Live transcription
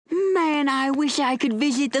Man, I wish I could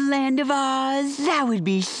visit the land of Oz. That would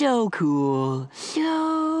be so cool.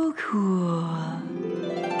 So cool.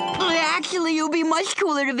 Actually, it would be much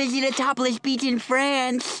cooler to visit a topless beach in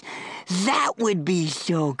France. That would be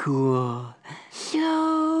so cool.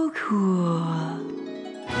 So cool.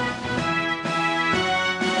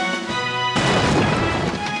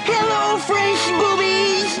 Hello, French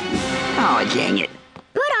boobies! Oh, dang it.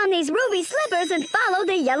 Put on these ruby slippers and follow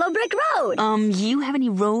the yellow brick road. You have any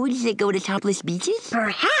roads that go to topless beaches?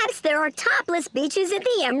 Perhaps there are topless beaches at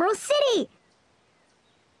the Emerald City.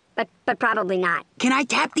 But probably not. Can I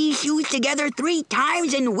tap these shoes together 3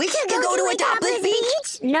 times and wish to go to a topless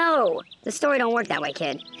beach? No. The story don't work that way,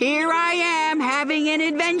 kid. Here I am having an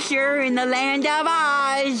adventure in the land of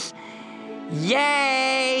Oz.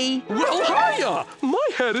 Yay! Well, hiya! My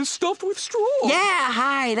head is stuffed with straw. Yeah,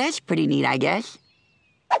 hi. That's pretty neat, I guess.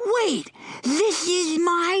 Wait, this is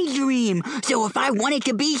my dream. So if I want it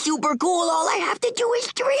to be super cool, all I have to do is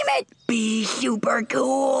dream it. Be super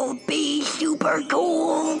cool, be super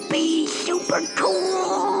cool, be super cool.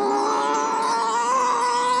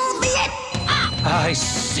 Be it! I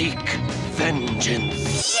seek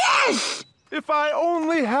vengeance. Yes! If I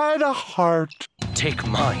only had a heart. Take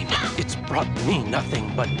mine. It's brought me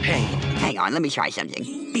nothing but pain. Hang on, let me try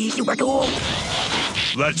something. Be super cool.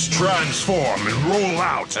 Let's transform and roll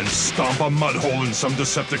out and stomp a mud hole in some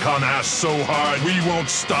Decepticon ass so hard we won't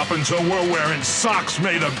stop until we're wearing socks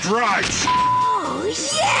made of dry Oh,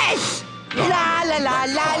 yes! La la la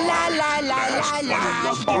la la la la la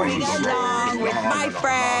la. Bring along with my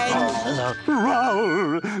friends.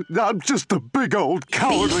 I'm just a big old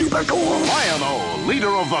cowardly super cool. lion-o, leader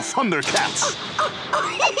of the Thundercats.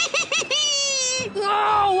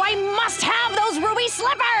 Oh, I must have those ruby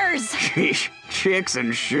slippers! Sheesh, chicks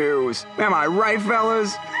and shoes. Am I right,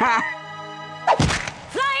 fellas? Ha!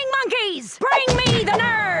 Flying monkeys, bring me the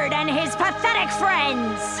nerd and his pathetic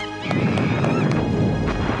friends!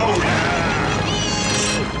 Oh, yeah!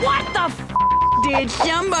 What the f***? Did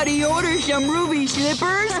somebody order some ruby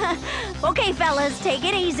slippers? Okay, fellas, take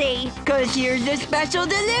it easy. 'Cause here's the special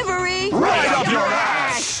delivery. Right up your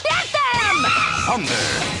ass! Get them!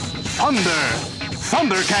 Thunder!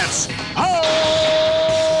 Thundercats! Ho!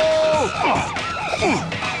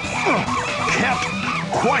 Can't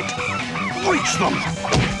quite reach them.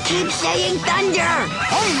 Keep saying thunder.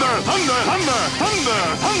 Thunder! Thunder! Thunder! Thunder!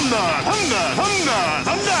 Thunder! Thunder! Thunder!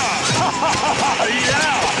 Thunder!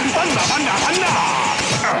 Yeah! Thunder! Thunder! Thunder!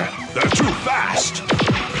 They're too fast!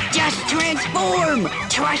 Just transform.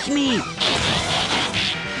 Trust me.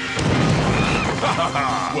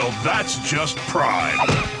 Well, that's just pride.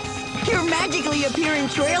 Your magically appearing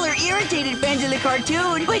trailer irritated fans of the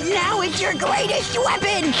cartoon, but now it's your greatest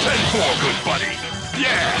weapon. 10-4, good buddy.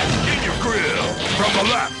 Yeah, in your grill. From the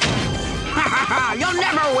left. You'll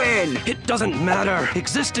never win! It doesn't matter.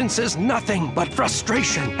 Existence is nothing but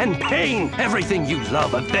frustration and pain. Everything you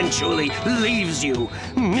love eventually leaves you.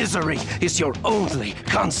 Misery is your only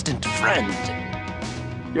constant friend.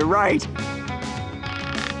 You're right.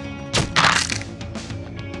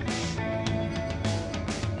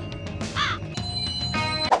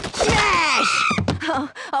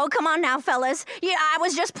 Oh, come on now, fellas. Yeah, I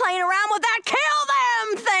was just playing around with that kill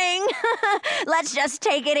them thing. Let's just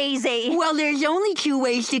take it easy. Well, there's only 2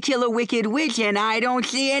 ways to kill a wicked witch, and I don't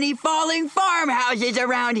see any falling farmhouses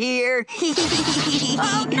around here.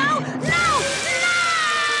 Oh, no! No! No!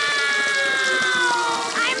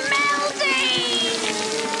 I'm melting!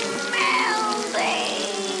 Melting!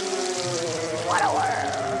 What a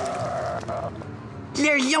world!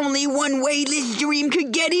 There's only one way this dream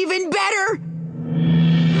could get even better.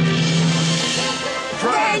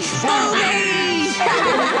 Transforming!